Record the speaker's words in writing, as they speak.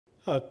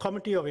a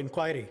committee of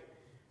inquiry.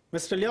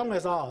 Mr. Leong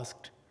has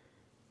asked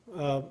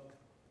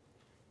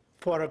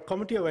for a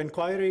committee of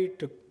inquiry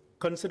to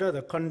consider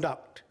the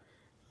conduct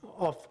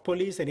of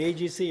police and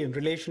AGC in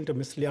relation to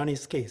Ms.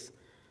 Liyani's case.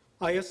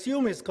 I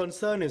assume his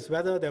concern is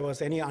whether there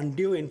was any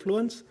undue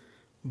influence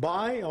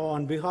by or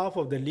on behalf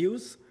of the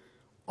Lius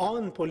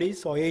on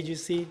police or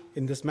AGC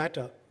in this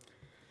matter.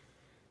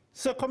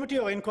 So, Committee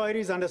of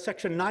Inquiries under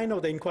Section 9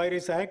 of the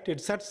Enquiries Act,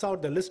 it sets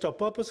out the list of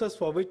purposes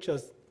for which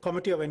a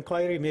Committee of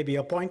Inquiry may be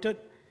appointed.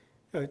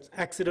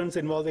 Accidents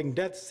involving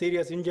death,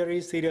 serious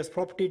injuries, serious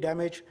property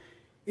damage,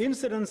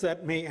 incidents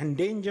that may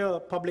endanger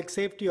public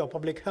safety or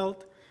public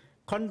health,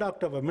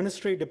 conduct of a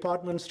ministry,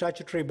 department,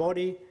 statutory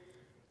body,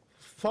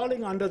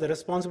 falling under the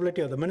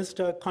responsibility of the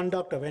minister,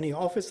 conduct of any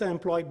officer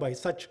employed by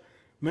such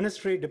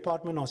ministry,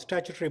 department, or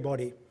statutory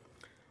body.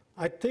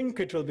 I think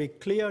it will be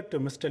clear to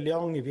Mr.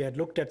 Leong, if he had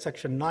looked at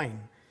Section 9,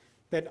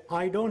 that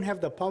I don't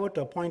have the power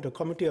to appoint a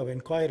committee of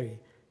inquiry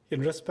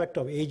in respect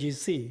of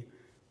AGC,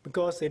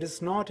 because it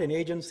is not an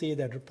agency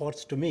that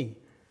reports to me.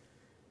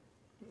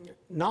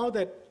 Now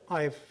that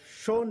I've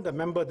shown the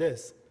member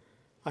this,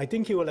 I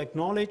think he will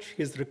acknowledge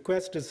his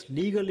request is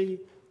legally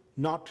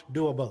not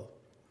doable.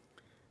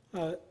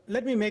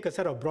 Let me make a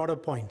set of broader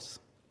points.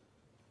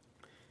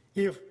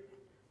 If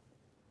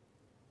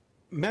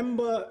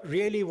member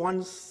really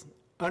wants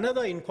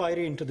another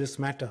inquiry into this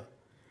matter,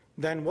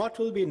 then what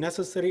will be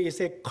necessary is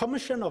a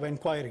commission of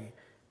inquiry,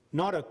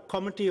 not a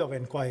committee of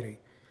inquiry.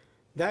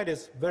 That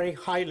is very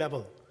high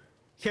level,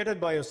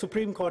 headed by a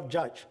Supreme Court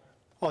judge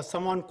or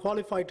someone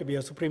qualified to be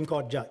a Supreme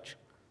Court judge.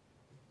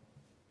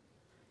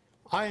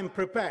 I am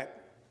prepared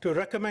to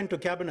recommend to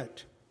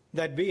Cabinet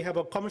that we have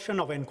a commission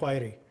of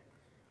inquiry.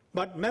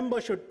 But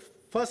members should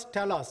first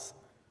tell us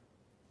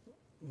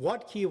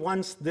what he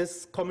wants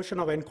this commission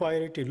of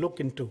inquiry to look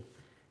into.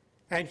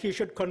 And he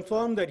should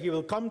confirm that he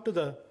will come to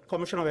the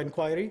commission of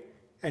inquiry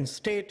and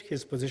state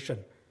his position.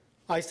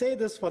 I say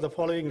this for the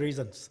following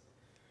reasons.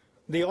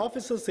 The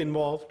officers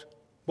involved,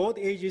 both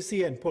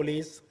AGC and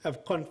police,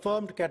 have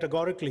confirmed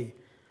categorically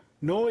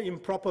no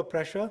improper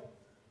pressure.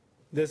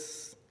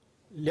 This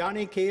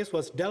Liyani case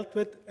was dealt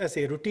with as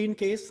a routine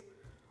case.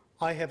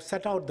 I have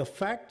set out the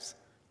facts,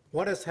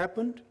 what has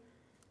happened.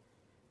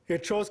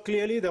 It shows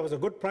clearly there was a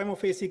good prima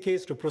facie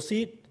case to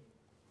proceed.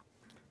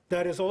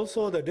 There is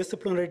also the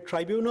disciplinary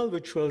tribunal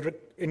which will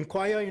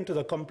inquire into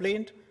the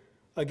complaint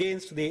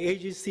against the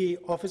AGC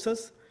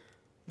officers.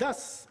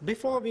 Thus,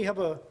 before we have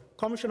a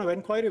commission of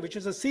inquiry, which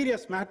is a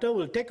serious matter,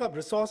 will take up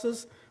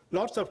resources,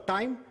 lots of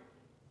time,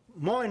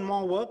 more and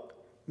more work,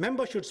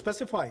 members should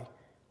specify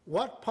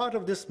what part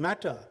of this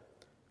matter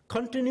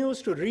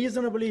continues to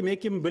reasonably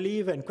make him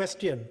believe and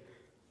question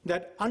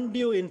that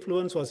undue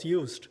influence was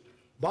used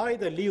by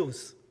the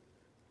Lius.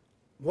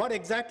 What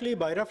exactly,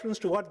 by reference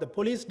to what the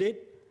police did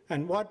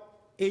and what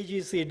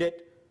AGC did,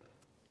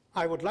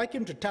 I would like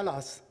him to tell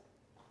us,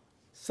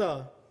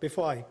 sir,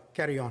 before I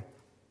carry on.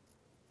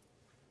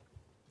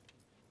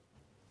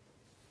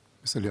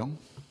 Mr. Leong.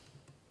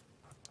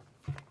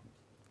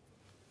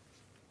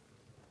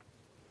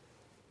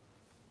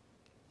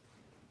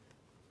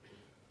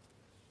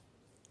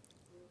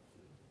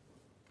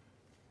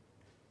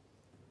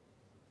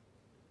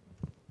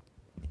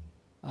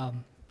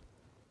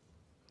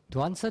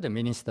 To answer the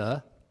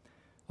minister,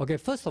 okay,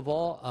 first of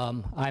all,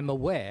 I'm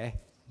aware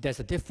there's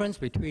a difference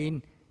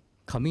between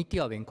committee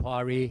of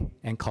inquiry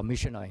and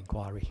commission of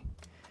inquiry.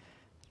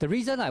 The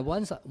reason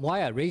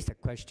why I raised the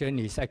question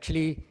is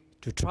actually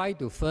to try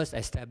to first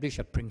establish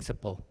a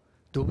principle.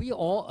 Do we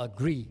all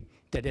agree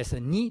that there's a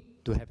need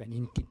to have an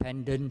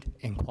independent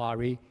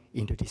inquiry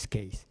into this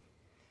case?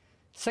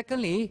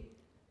 Secondly,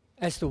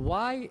 as to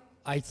why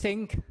I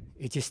think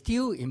it is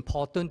still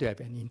important to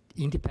have an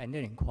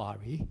independent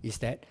inquiry is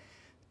that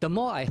the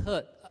more I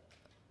heard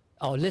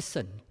or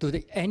listened to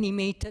the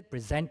animated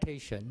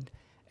presentation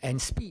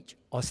and speech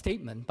or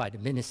statement by the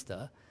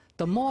minister,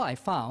 the more I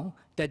found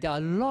that there are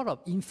a lot of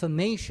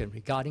information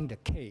regarding the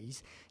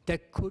case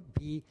that could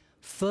be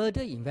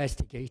further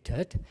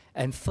investigated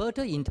and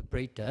further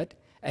interpreted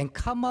and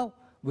come out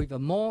with a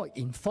more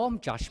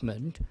informed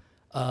judgment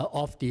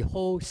of the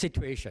whole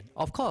situation.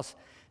 Of course,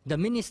 the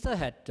minister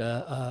had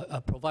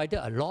provided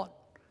a lot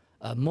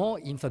more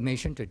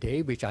information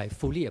today, which I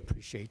fully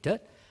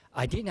appreciated.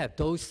 I didn't have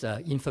those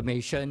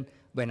information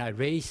when I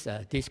raised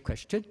this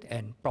question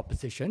and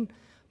proposition.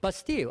 But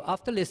still,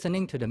 after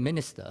listening to the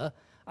minister,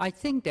 I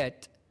think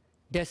that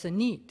there's a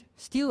need,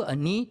 still a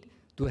need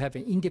to have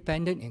an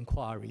independent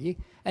inquiry.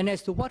 And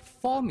as to what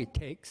form it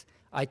takes,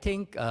 I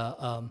think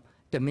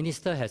the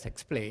minister has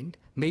explained,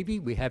 maybe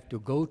we have to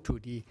go to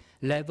the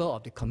level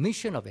of the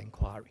commission of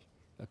inquiry.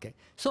 Okay.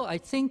 So I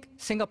think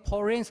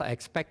Singaporeans are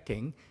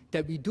expecting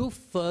that we do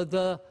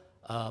further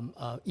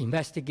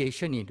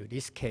investigation into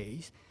this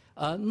case,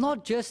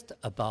 not just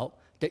about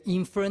the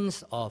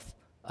inference of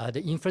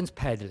the inference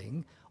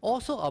peddling,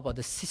 also about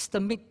the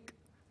systemic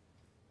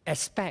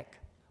aspect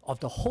of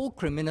the whole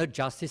criminal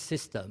justice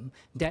system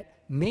that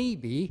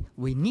maybe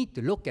we need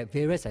to look at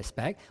various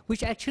aspects,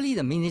 which actually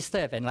the minister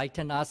have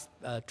enlightened us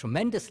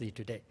tremendously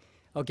today,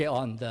 okay,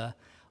 on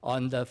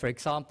on the, for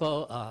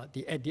example,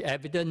 the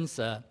evidence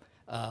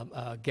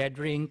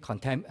gathering,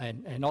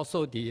 and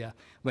also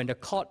when the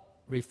court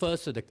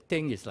refers to the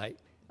thing, it's like,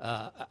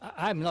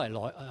 I'm not a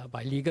lawyer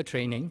by legal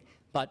training,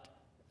 but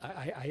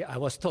I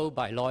was told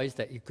by lawyers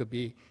that it could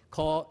be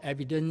called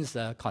evidence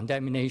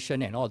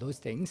contamination and all those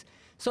things.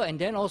 So, and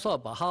then also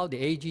about how the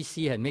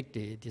AGC had made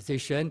the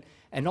decision,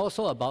 and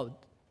also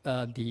about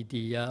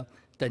the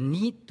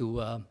need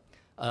to,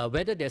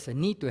 whether there's a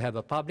need to have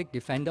a public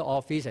defender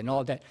office and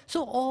all that.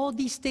 So all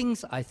these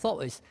things I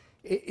thought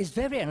is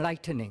very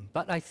enlightening,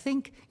 but I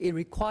think it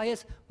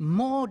requires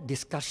more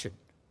discussion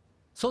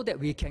so that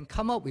we can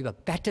come up with a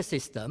better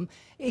system.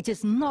 It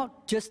is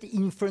not just the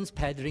inference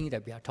peddling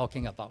that we are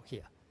talking about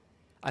here.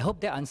 I hope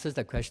that answers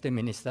the question,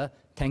 Minister.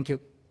 Thank you,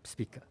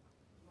 Speaker.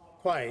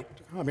 Quite.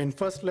 I mean,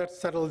 first let's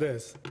settle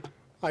this.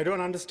 I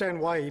don't understand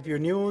why, if you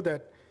knew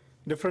that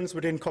difference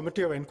between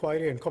Committee of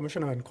Inquiry and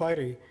Commission of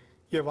Inquiry,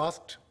 you have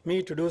asked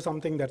me to do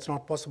something that's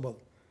not possible.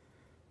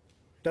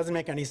 Doesn't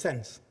make any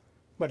sense.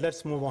 But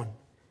let's move on.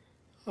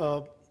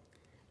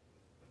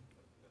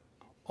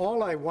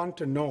 All I want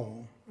to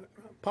know,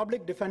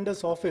 Public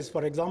Defender's Office,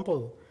 for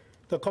example,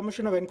 the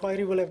Commission of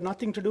Inquiry will have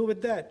nothing to do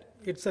with that.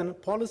 It's a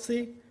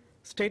policy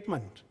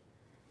statement.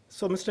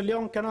 So, Mr.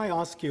 Leong, can I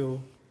ask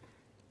you,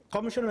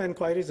 Commission of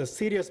Inquiry is a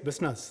serious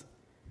business.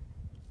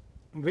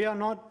 We are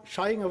not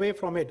shying away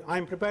from it.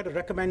 I'm prepared to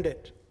recommend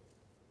it.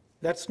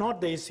 That's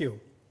not the issue.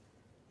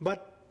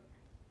 But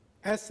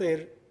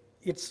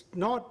it's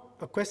not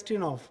a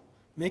question of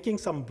making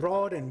some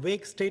broad and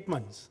vague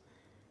statements.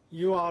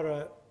 You are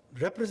a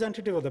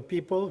representative of the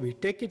people. We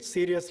take it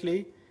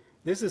seriously.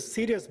 This is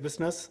serious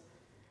business.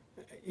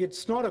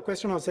 It's not a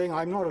question of saying,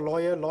 I'm not a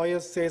lawyer.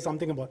 Lawyers say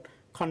something about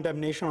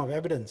condemnation of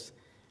evidence.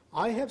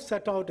 I have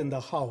set out in the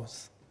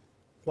House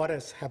what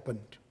has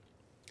happened.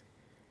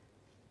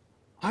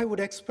 I would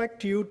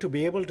expect you to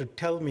be able to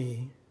tell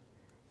me,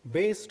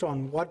 based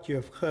on what you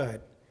have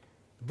heard,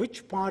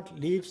 which part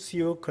leaves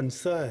you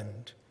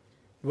concerned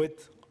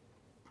with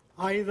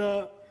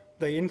either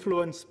the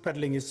influence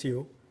peddling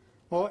issue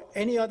or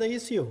any other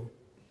issue.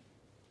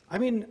 I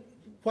mean,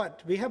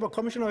 what? We have a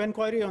Commission of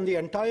Inquiry on the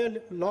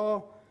entire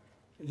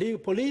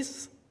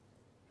police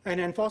and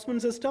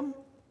enforcement system?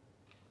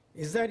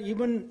 Is that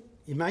even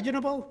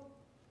imaginable?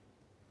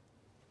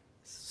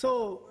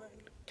 So,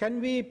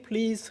 can we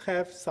please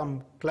have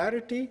some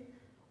clarity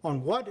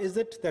on what is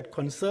it that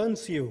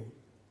concerns you?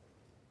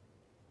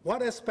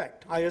 What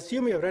aspect? I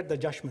assume you have read the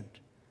judgment.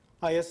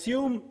 I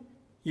assume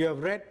you have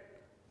read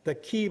the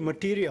key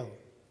material.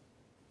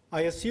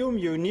 I assume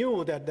you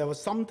knew that there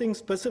was something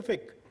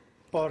specific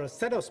or a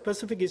set of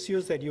specific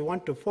issues that you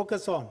want to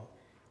focus on,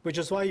 which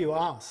is why you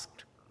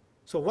asked.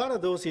 So what are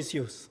those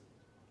issues?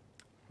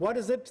 What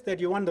is it that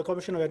you want the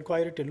Commission of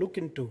Inquiry to look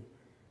into,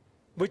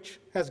 which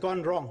has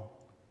gone wrong?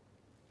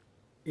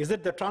 Is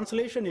it the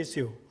translation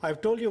issue? I've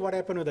told you what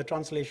happened with the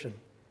translation.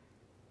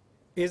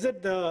 Is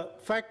it the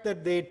fact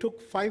that they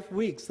took 5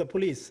 weeks, the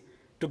police,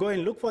 to go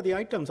and look for the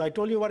items? I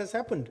told you what has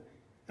happened.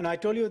 And I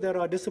told you there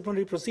are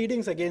disciplinary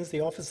proceedings against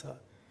the officer.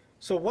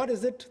 So what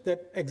is it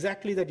that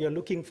exactly that you're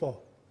looking for?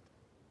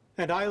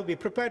 And I'll be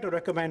prepared to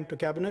recommend to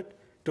Cabinet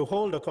to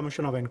hold a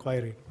Commission of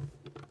Inquiry.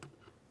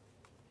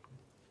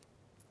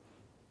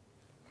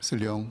 Mr.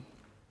 Leong,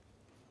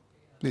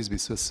 please be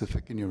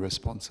specific in your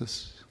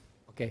responses.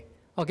 Okay.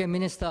 Okay,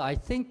 Minister, I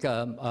think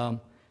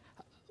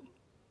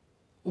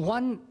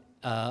one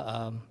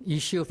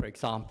issue, for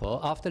example,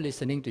 after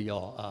listening to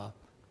your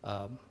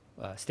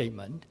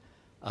statement,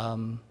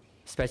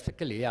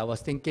 specifically, I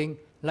was thinking,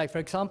 like, for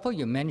example,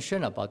 you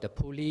mentioned about the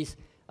police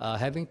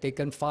having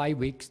taken 5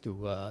 weeks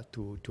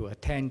to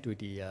attend to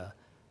the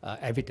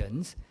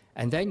evidence,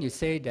 and then you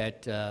say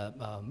that,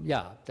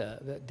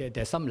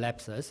 there's some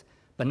lapses,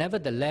 but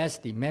nevertheless,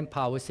 the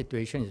manpower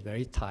situation is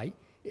very tight.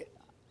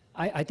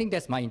 I think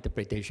that's my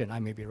interpretation. I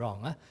may be wrong.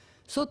 Huh?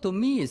 So to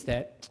me is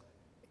that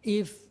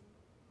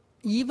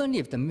even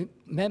if the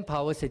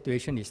manpower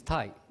situation is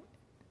tight,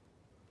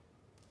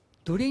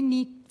 do they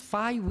need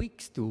 5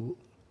 weeks to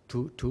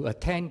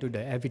attend to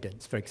the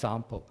evidence, for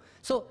example?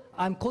 So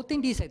I'm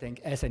quoting this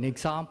as an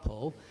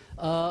example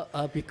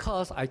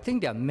because I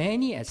think there are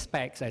many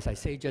aspects, as I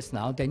say just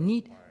now, that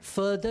need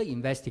further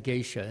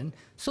investigation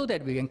so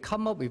that we can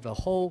come up with a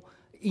whole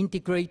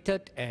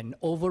integrated and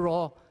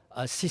overall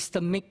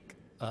systemic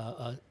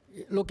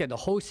look at the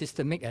whole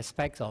systemic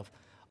aspects of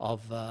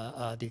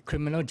the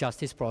criminal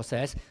justice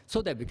process so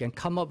that we can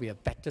come up with a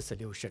better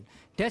solution.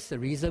 That's the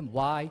reason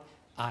why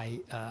I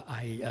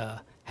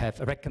have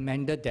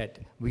recommended that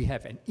we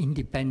have an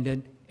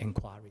independent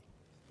inquiry.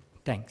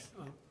 Thanks.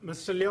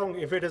 Mr.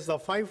 Leong, if it is the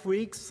 5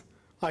 weeks,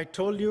 I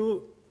told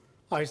you,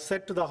 I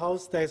said to the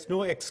House, there is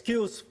no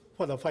excuse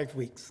for the 5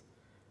 weeks.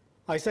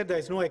 I said there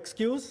is no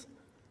excuse,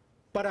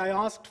 but I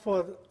asked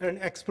for an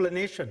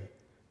explanation.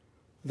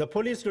 The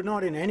police do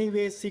not in any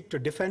way seek to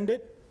defend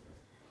it,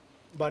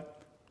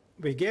 but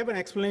we gave an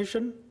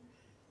explanation.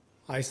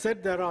 I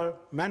said there are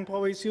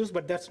manpower issues,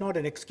 but that's not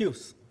an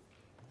excuse.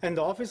 And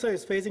the officer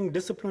is facing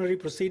disciplinary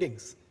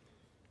proceedings.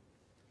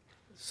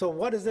 So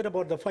what is it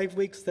about the 5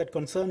 weeks that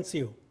concerns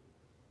you?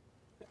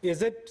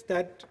 Is it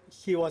that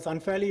he was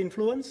unfairly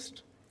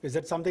influenced? Is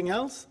it something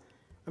else?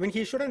 I mean,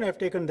 he shouldn't have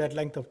taken that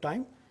length of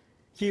time.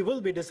 He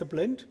will be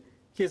disciplined.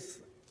 His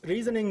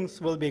reasonings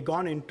will be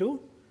gone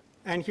into,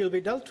 and he'll be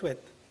dealt with.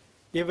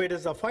 If it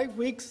is a 5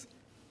 weeks,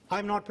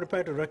 I'm not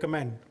prepared to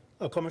recommend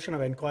a commission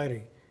of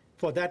inquiry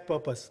for that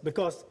purpose,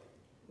 because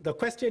the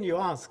question you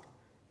ask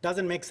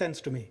doesn't make sense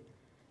to me.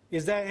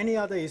 Is there any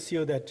other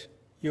issue that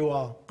you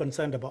are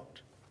concerned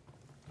about?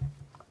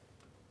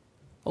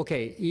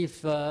 Okay,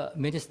 if,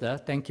 Minister,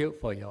 thank you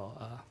for your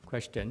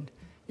question.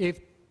 If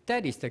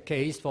that is the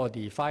case for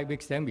the 5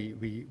 weeks, then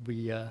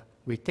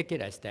we take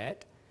it as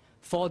that.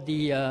 For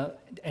the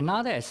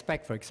another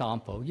aspect, for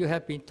example, you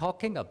have been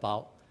talking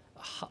about,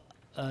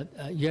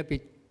 you have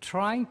been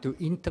trying to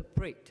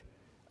interpret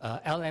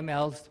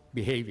LML's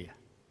behavior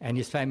and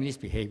his family's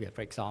behavior,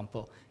 for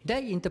example.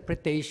 That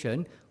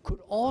interpretation could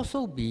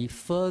also be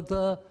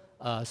further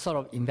sort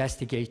of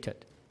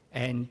investigated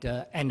and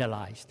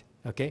analyzed.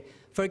 Okay?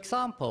 For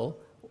example,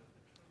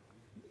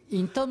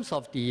 in terms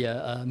of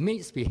the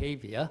maid's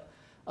behavior,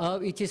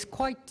 it is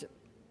quite,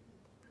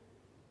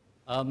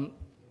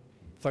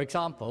 for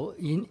example,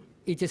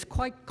 it is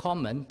quite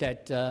common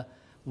that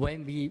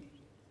when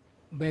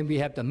we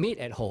have the maid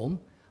at home,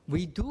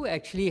 we do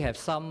actually have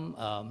some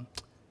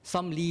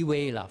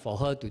leeway for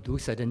her to do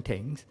certain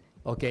things,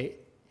 okay?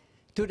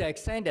 To the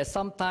extent that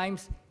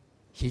sometimes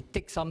he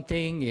takes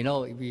something, you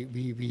know,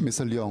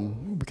 Mr.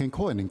 Leong, we can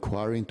call an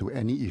inquiry into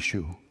any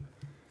issue.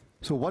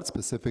 So what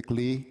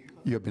specifically,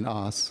 you have been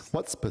asked,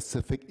 what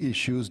specific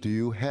issues do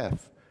you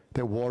have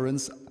that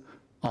warrants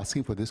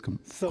asking for this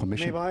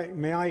commission?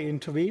 May I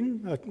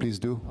intervene? Please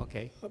do.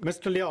 Okay.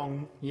 Mr.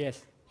 Leong,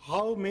 Yes.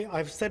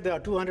 I've said there are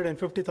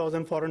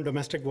 250,000 foreign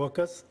domestic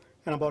workers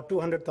and about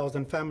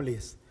 200,000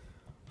 families.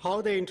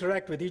 How they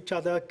interact with each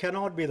other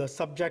cannot be the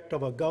subject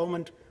of a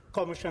government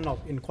commission of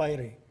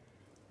inquiry.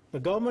 The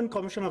government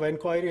commission of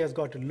inquiry has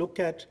got to look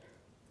at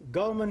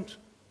government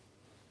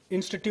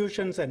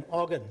institutions and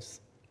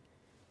organs.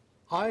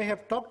 I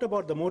have talked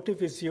about the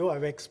motive issue.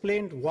 I've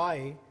explained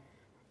why.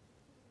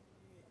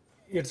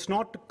 It's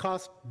not to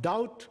cast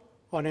doubt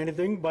on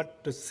anything,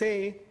 but to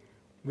say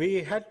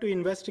we had to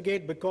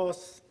investigate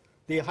because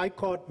the High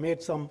Court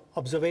made some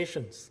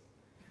observations.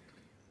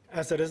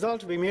 As a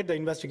result, we made the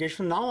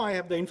investigation. Now I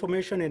have the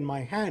information in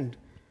my hand.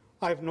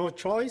 I have no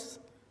choice,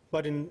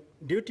 but in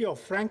duty of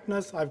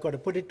frankness, I've got to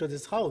put it to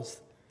this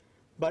House.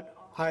 But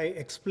I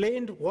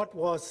explained what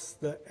was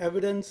the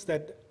evidence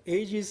that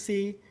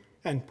AGC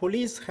and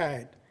police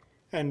had,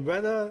 and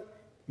whether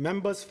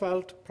members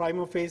felt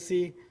prima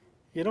facie,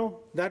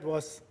 that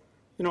was,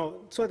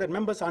 so that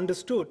members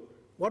understood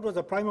what was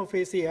the prima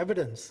facie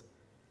evidence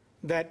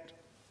that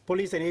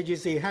police and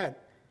AGC had.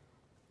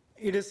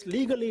 It is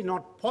legally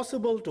not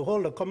possible to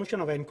hold a commission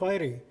of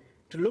inquiry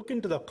to look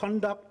into the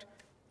conduct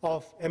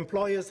of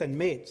employers and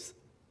maids.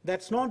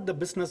 That's not the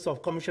business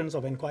of commissions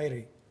of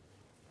inquiry.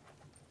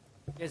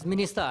 Yes,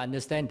 Minister, I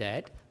understand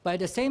that. But at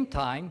the same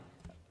time,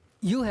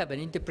 you have an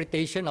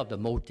interpretation of the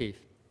motive,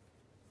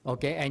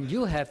 okay? And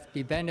you have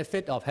the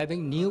benefit of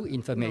having new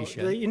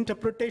information. No, the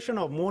interpretation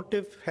of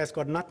motive has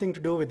got nothing to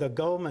do with the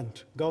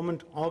government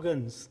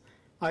organs.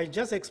 I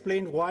just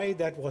explained why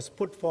that was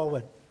put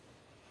forward.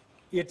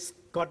 It's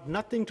got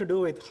nothing to do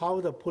with how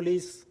the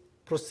police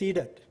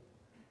proceeded.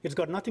 It's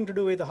got nothing to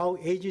do with how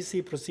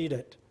AGC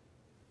proceeded.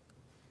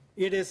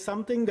 It is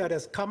something that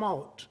has come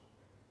out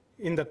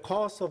in the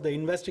course of the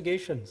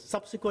investigations,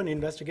 subsequent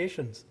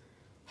investigations.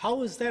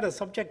 How is that a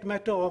subject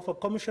matter of a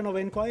commission of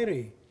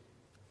inquiry?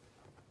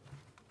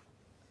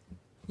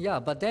 Yeah,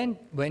 but then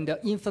when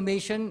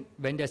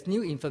there's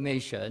new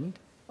information,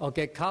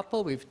 okay,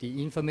 coupled with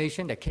the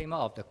information that came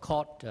out of the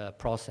court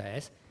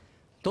process,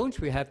 don't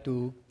we have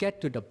to get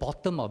to the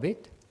bottom of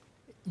it?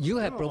 You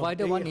have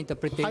provided one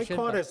interpretation. High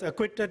Court has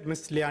acquitted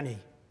Ms. Liyani.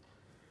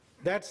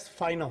 That's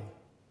final.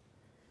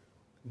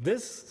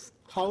 This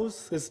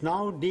House is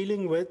now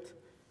dealing with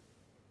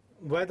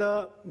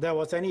whether there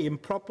was any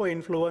improper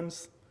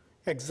influence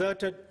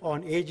exerted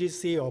on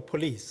AGC or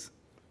police.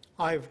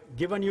 I've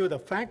given you the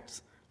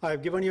facts.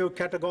 I've given you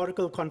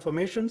categorical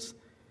confirmations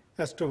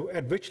as to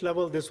at which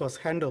level this was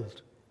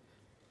handled.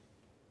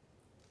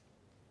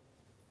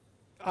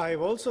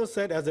 I've also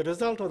said, as a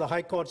result of the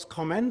High Court's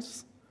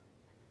comments,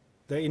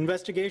 the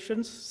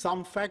investigations,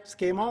 some facts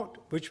came out,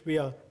 which we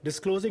are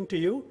disclosing to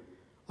you.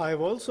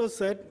 I've also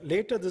said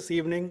later this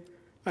evening,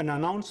 an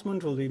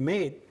announcement will be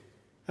made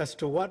as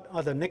to what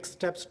are the next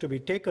steps to be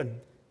taken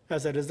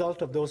as a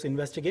result of those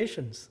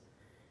investigations.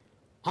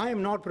 I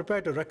am not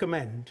prepared to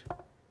recommend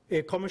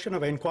a commission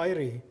of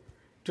inquiry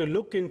to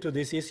look into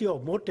this issue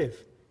of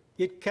motive.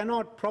 It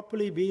cannot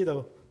properly be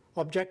the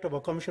object of a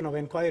commission of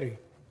inquiry.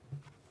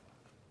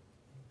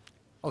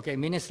 Okay,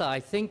 Minister, I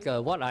think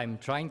what I'm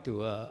trying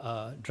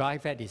to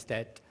drive at is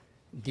that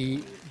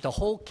the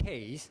whole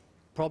case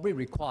probably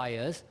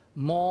requires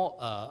more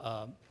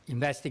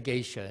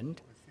investigation,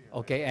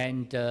 okay,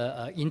 and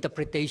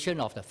interpretation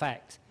of the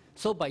facts.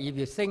 So, but if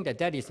you think that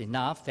that is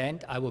enough, then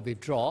I will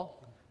withdraw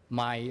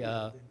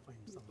my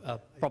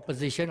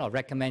proposition or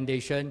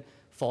recommendation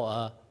for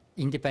an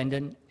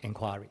independent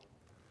inquiry.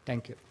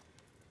 Thank you.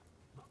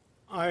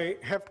 I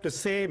have to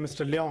say,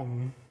 Mr.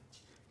 Leong,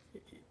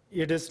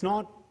 it is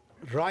not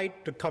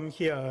right to come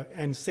here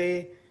and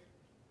say,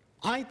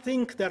 I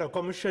think that a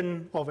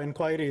commission of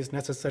inquiry is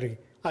necessary.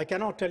 I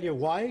cannot tell you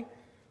why.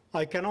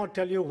 I cannot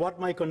tell you what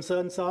my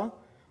concerns are.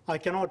 I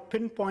cannot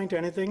pinpoint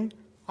anything.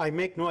 I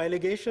make no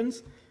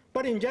allegations.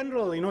 But in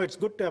general, it's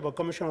good to have a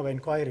commission of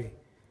inquiry.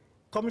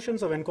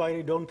 Commissions of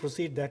inquiry don't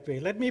proceed that way.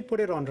 Let me put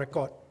it on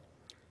record.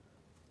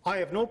 I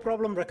have no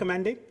problem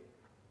recommending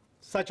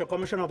such a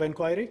commission of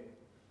inquiry.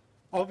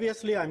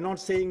 Obviously, I'm not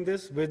saying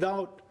this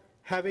without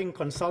having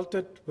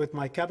consulted with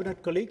my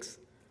cabinet colleagues.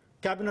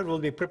 Cabinet will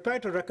be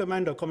prepared to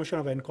recommend a commission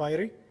of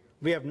inquiry.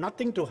 We have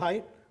nothing to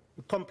hide.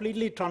 We're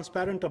completely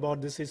transparent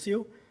about this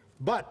issue.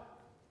 But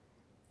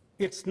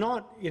it's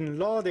not, in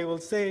law, they will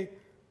say,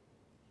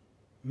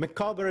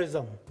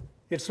 macabreism.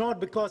 It's not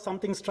because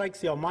something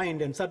strikes your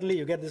mind and suddenly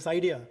you get this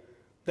idea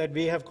that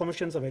we have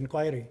commissions of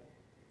inquiry.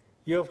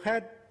 You have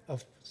had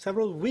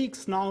several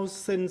weeks now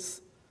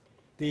since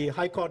the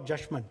High Court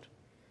judgment.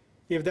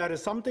 If there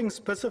is something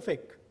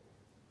specific,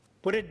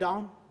 put it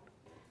down.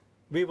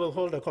 We will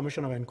hold a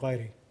commission of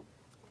inquiry.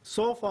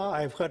 So far,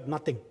 I've heard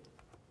nothing.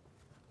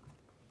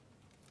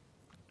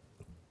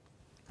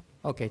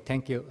 Okay,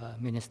 thank you,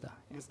 Minister.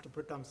 Mr.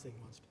 Pritam Singh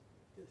wants to.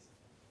 Yes.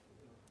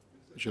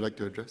 Would you like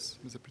to address,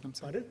 Mr. Pritam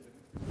Singh?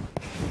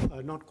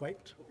 Pardon? Not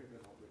quite.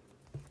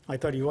 I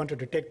thought you wanted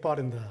to take part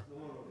in the...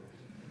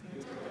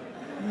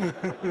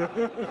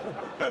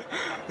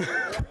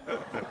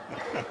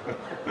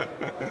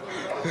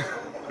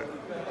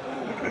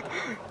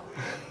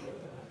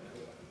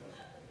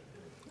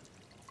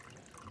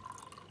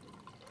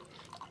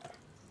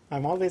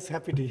 I'm always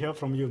happy to hear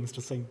from you,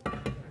 Mr. Singh.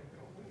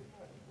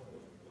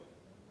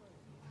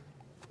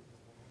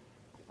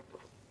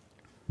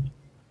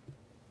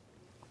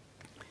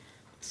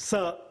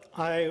 Sir,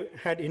 I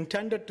had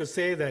intended to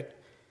say that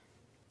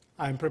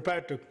I'm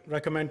prepared to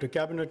recommend to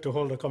Cabinet to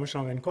hold a commission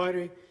of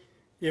inquiry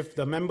if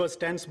the member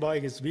stands by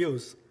his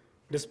views,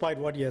 despite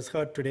what he has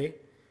heard today,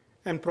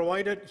 and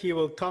provided he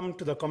will come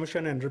to the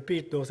commission and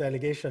repeat those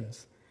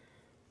allegations.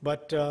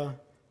 But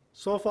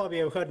so far we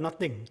have heard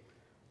nothing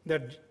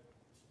that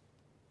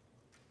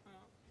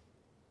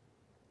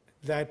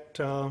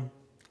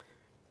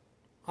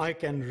I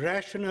can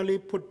rationally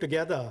put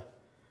together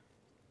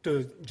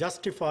to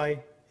justify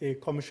a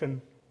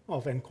commission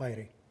of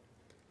inquiry.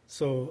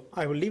 So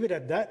I will leave it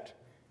at that.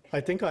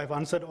 I think I've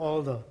answered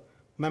all the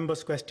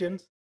members'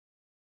 questions.